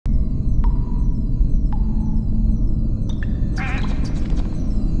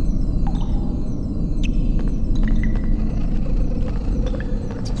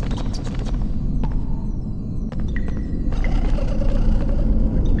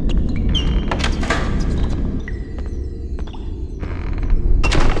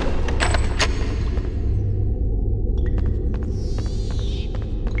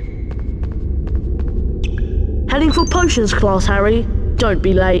Looking for potions, class Harry? Don't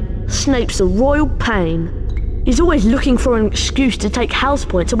be late. Snape's a royal pain. He's always looking for an excuse to take house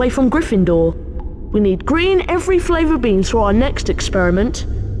points away from Gryffindor. We need green every flavour beans for our next experiment.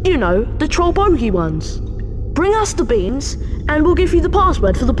 You know, the troll bogey ones. Bring us the beans, and we'll give you the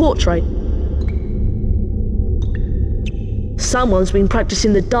password for the portrait. Someone's been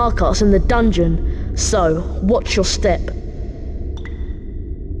practicing the dark arts in the dungeon, so watch your step.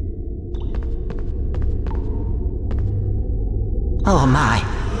 Oh my,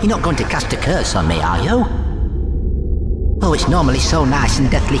 you're not going to cast a curse on me, are you? Oh, it's normally so nice and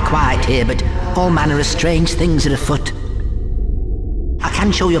deathly quiet here, but all manner of strange things are afoot. I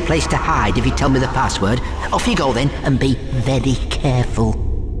can show you a place to hide if you tell me the password. Off you go then, and be very careful.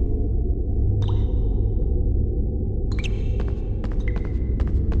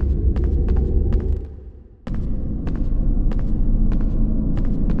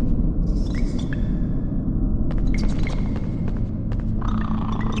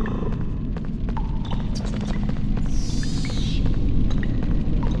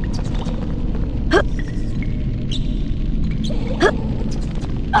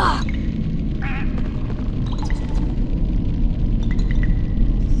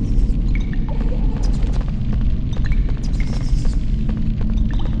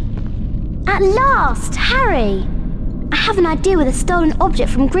 At last, Harry! I have an idea where the stolen object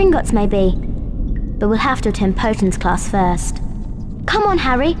from Gringotts may be. But we'll have to attend Potions class first. Come on,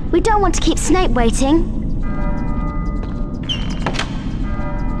 Harry. We don't want to keep Snape waiting.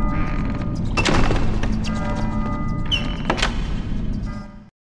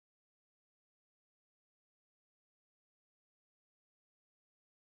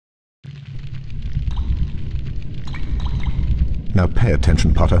 Now pay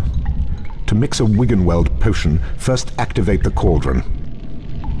attention, Potter. To mix a Wiggenweld potion, first activate the cauldron.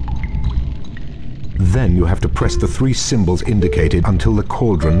 Then you have to press the 3 symbols indicated until the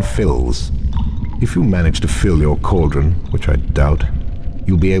cauldron fills. If you manage to fill your cauldron, which I doubt,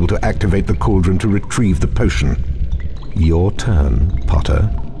 you'll be able to activate the cauldron to retrieve the potion. Your turn,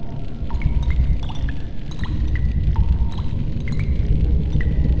 Potter.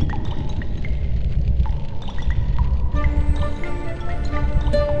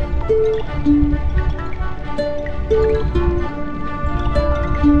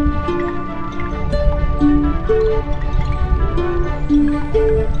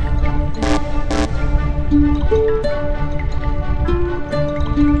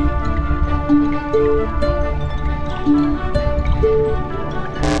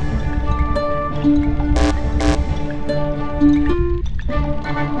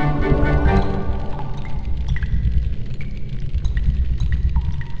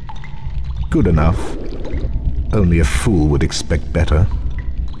 Good enough. Only a fool would expect better.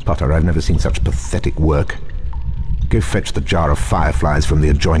 Potter, I've never seen such pathetic work. Go fetch the jar of fireflies from the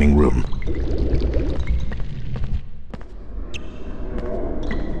adjoining room.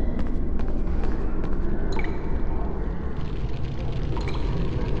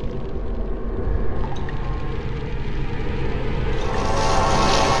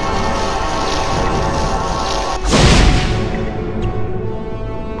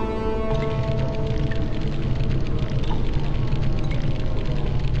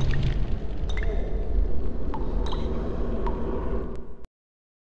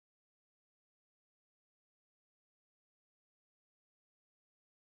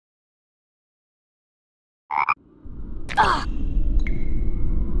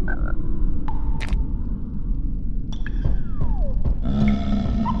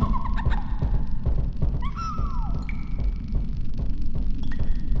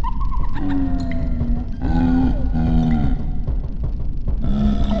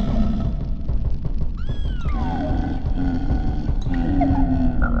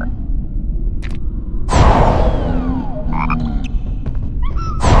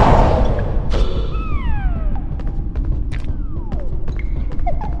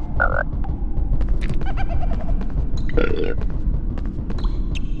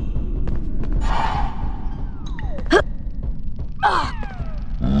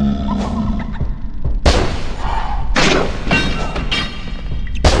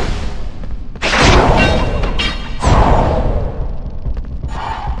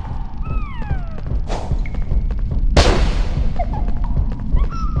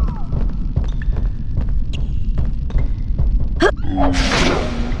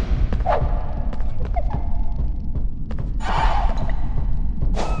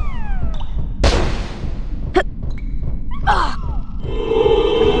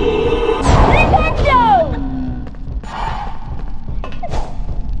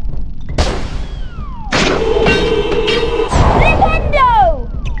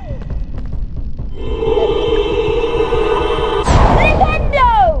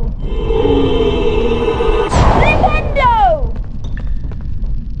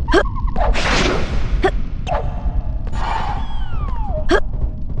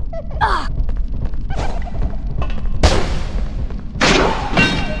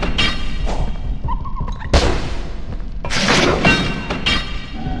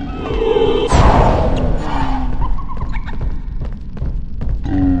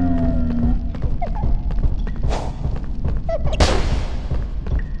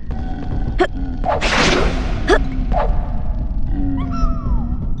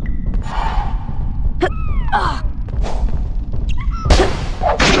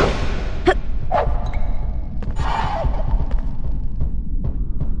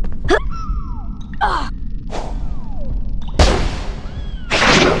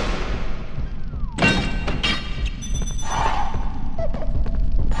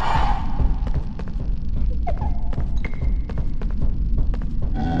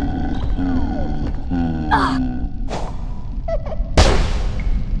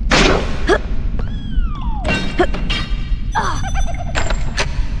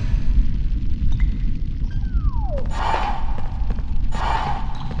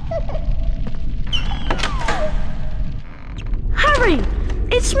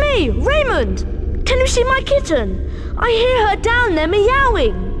 Hey, Raymond! Can you see my kitten? I hear her down there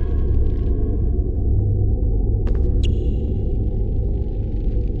meowing.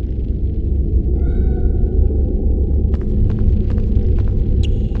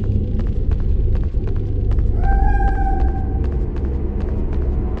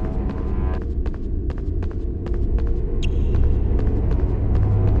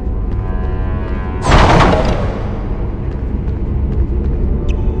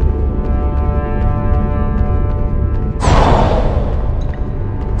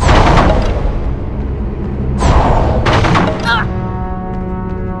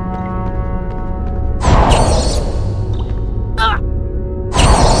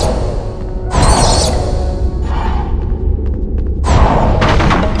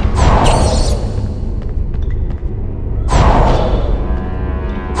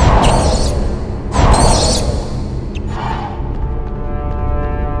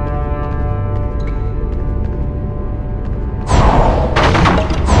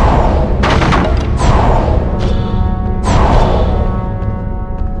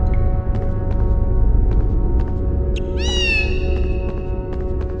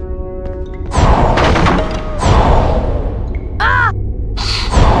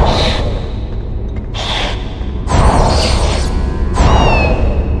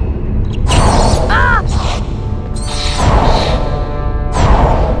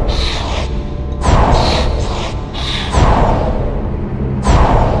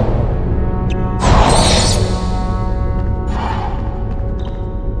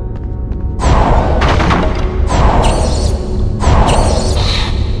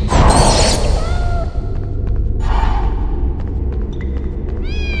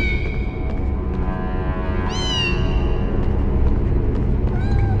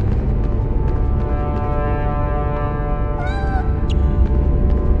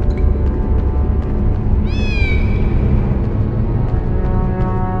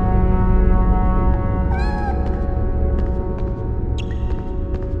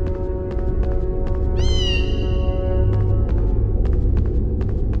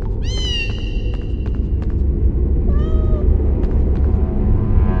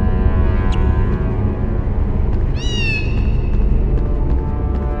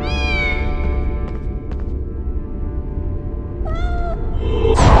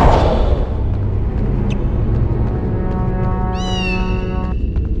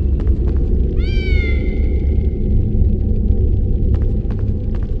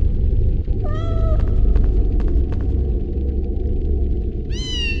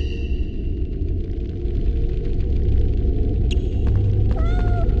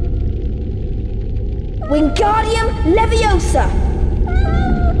 Wingardium Leviosa!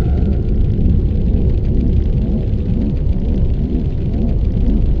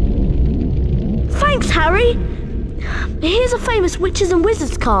 Thanks, Harry. Here's a famous witches and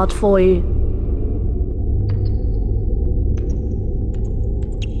wizards card for you.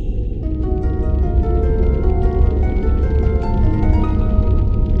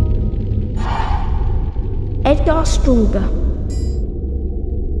 Edgar Struger.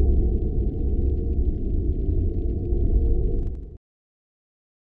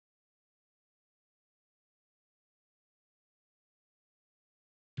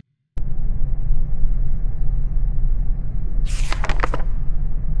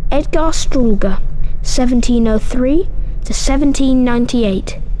 Edgar Struger, 1703 to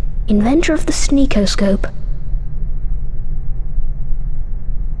 1798, inventor of the sneakoscope.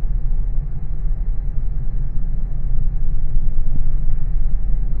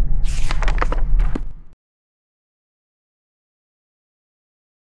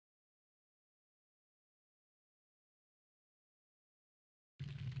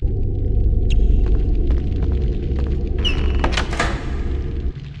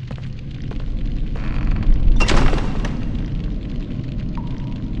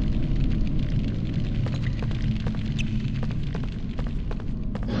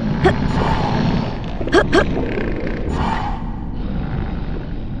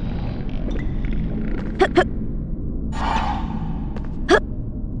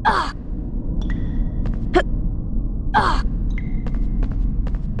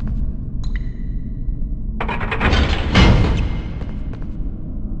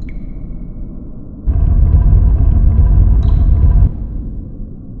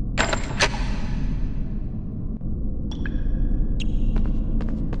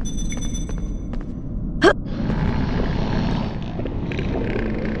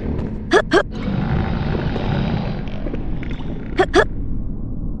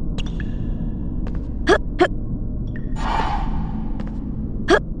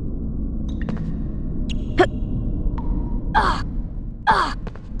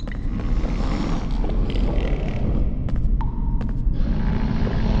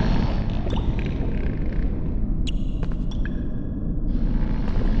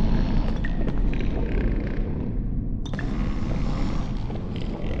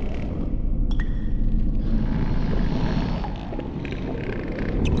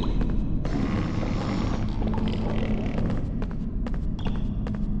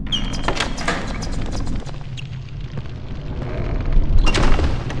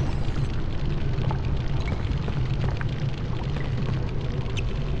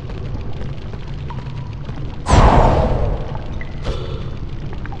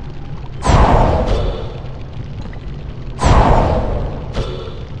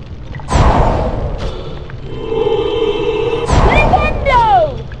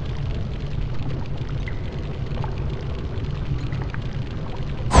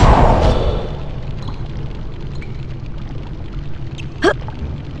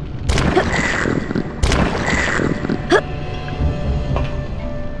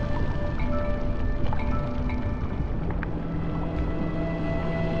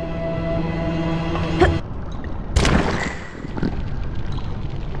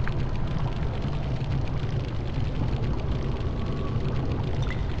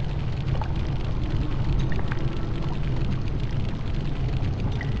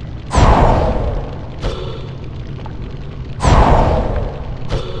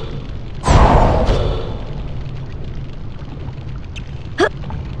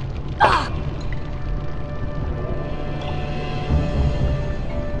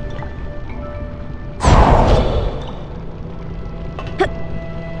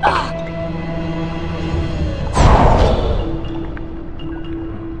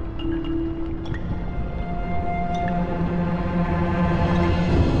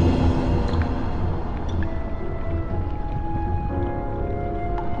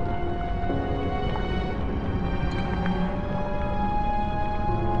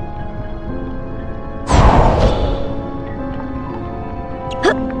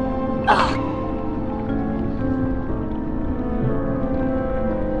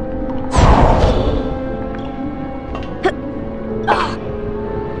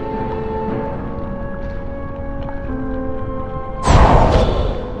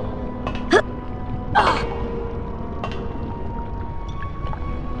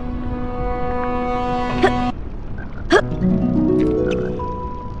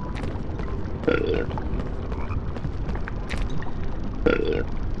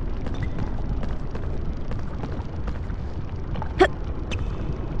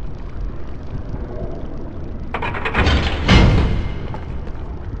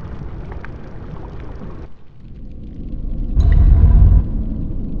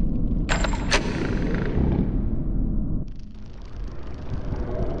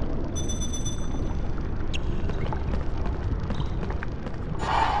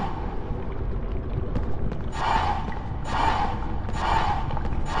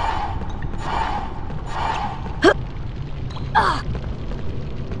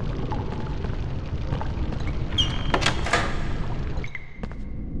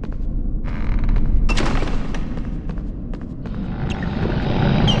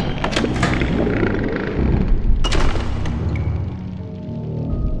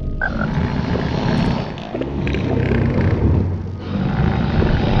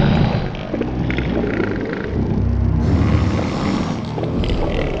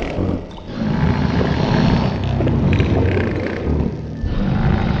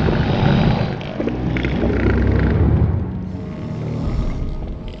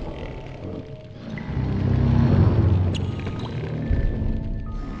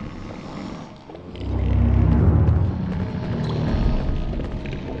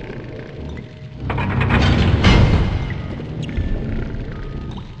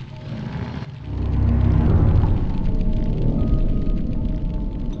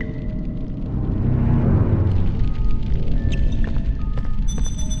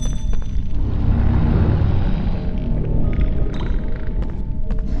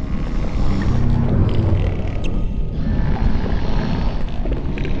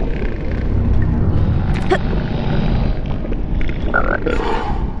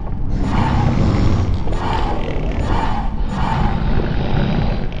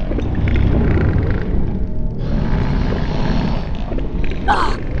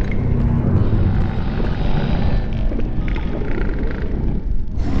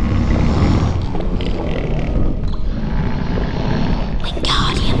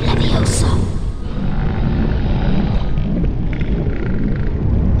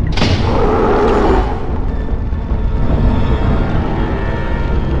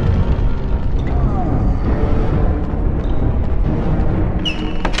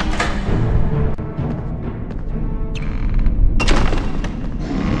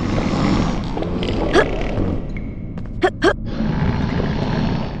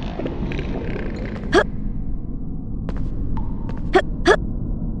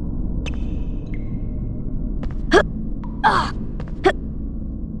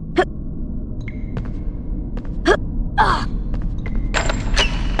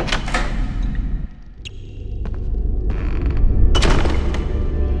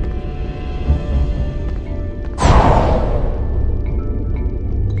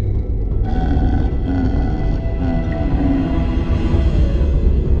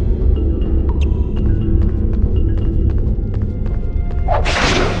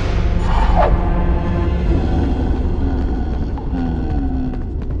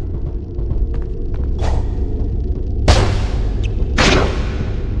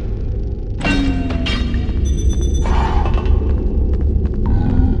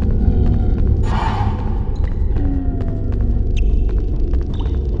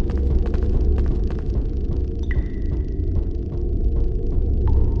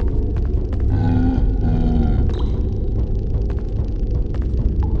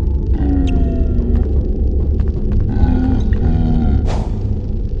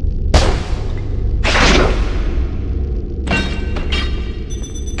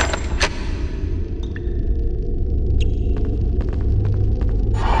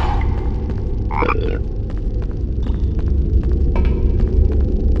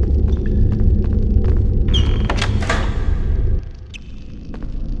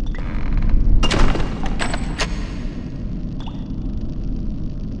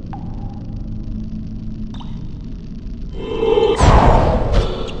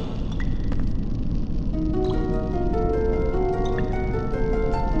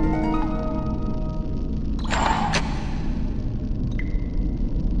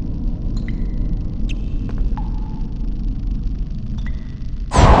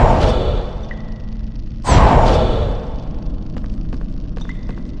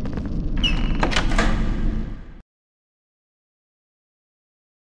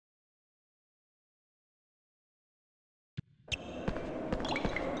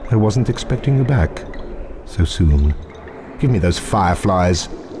 wasn't expecting you back so soon. Give me those fireflies.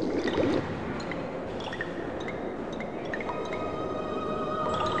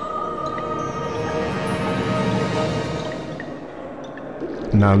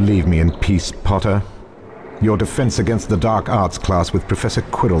 Now leave me in peace, Potter. Your defense against the dark arts class with Professor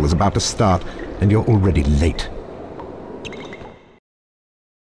Quirrell is about to start, and you're already late.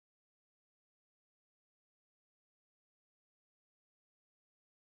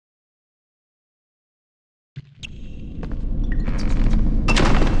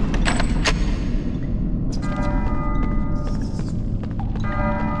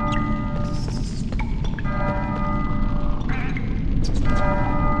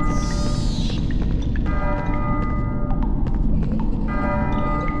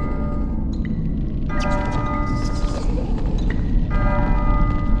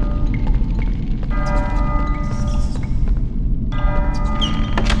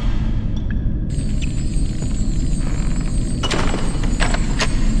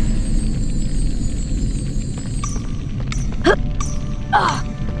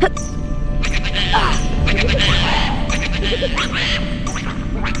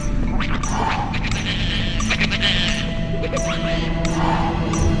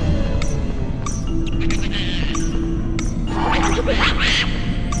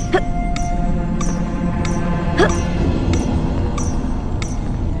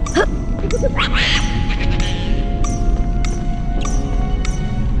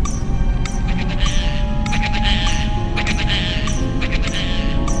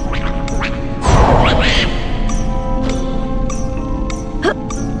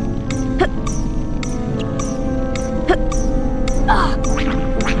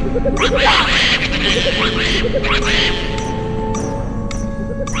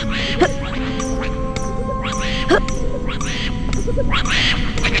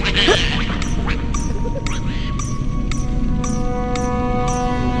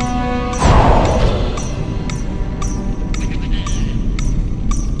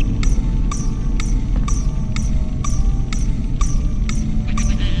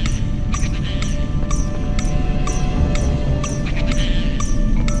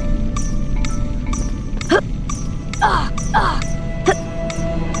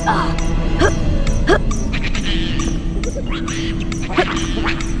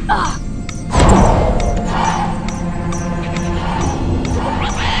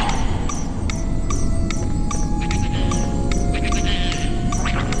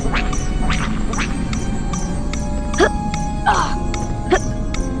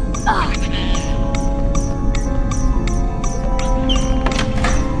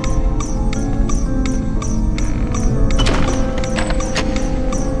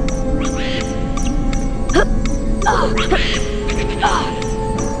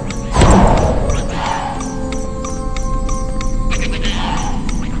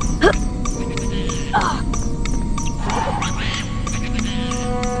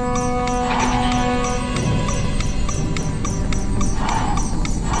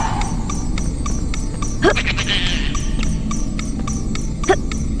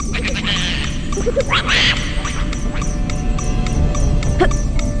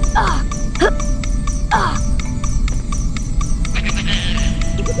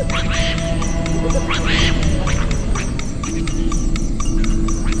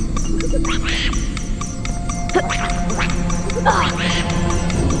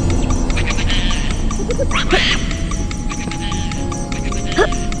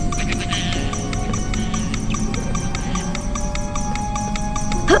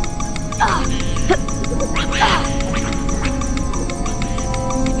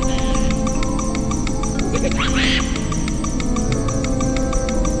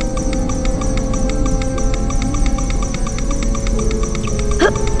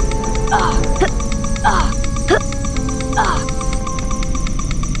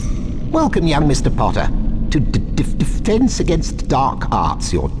 Welcome, young Mr. Potter, to Defense Against Dark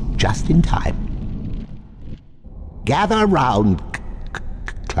Arts. You're just in time. Gather round,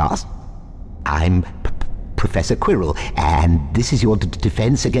 class. I'm Professor Quirrell, and this is your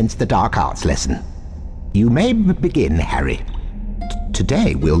Defense Against the Dark Arts lesson. You may begin, Harry.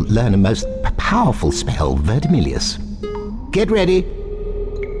 Today we'll learn a most powerful spell, Verdimillious. Get ready.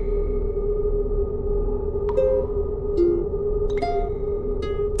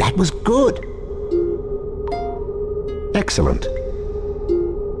 That was good. Excellent.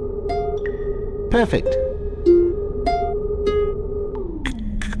 Perfect.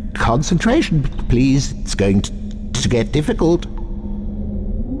 Concentration, please. It's going to get difficult.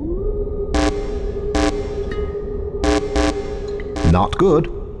 Not good.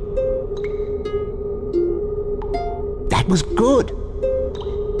 was good.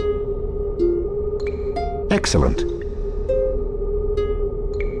 Excellent.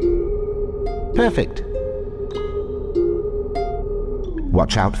 Perfect.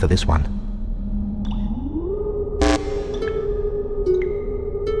 Watch out for this one.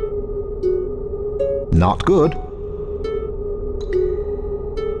 Not good.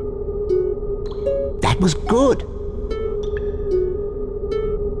 That was good.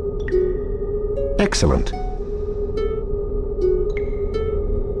 Excellent.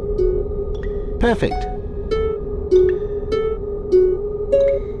 Perfect.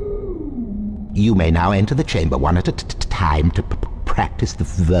 You may now enter the chamber one at a time to practice the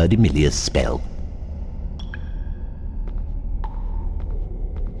Verdimillious spell.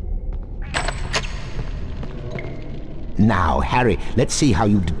 Now, Harry, let's see how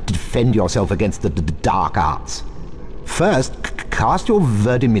you defend yourself against the dark arts. First, cast your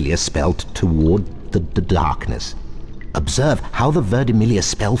Verdimillious spell toward the darkness. Observe how the Verdimillious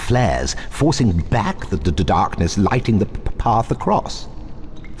spell flares, forcing back the darkness, lighting the path across.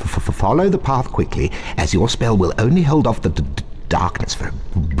 Follow the path quickly, as your spell will only hold off the darkness for a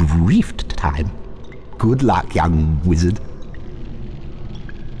brief time. Good luck, young wizard.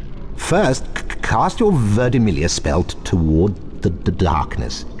 First, cast your Verdimillious spell toward the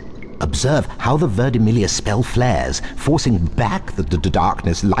darkness. Observe how the Verdimillious spell flares, forcing back the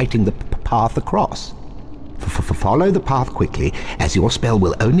darkness, lighting the path across. Follow the path quickly, as your spell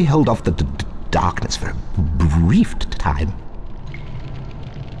will only hold off the darkness for a brief time.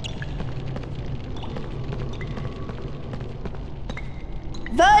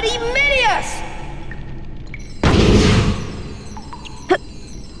 Verdimillious!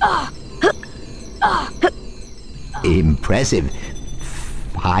 Impressive.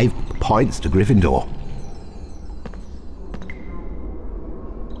 5 points to Gryffindor.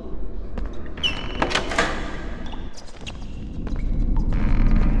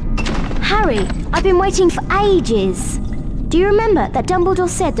 Harry, I've been waiting for ages. Do you remember that Dumbledore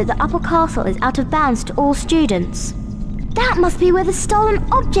said that the upper castle is out of bounds to all students? That must be where the stolen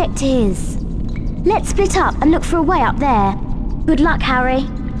object is. Let's split up and look for a way up there. Good luck, Harry.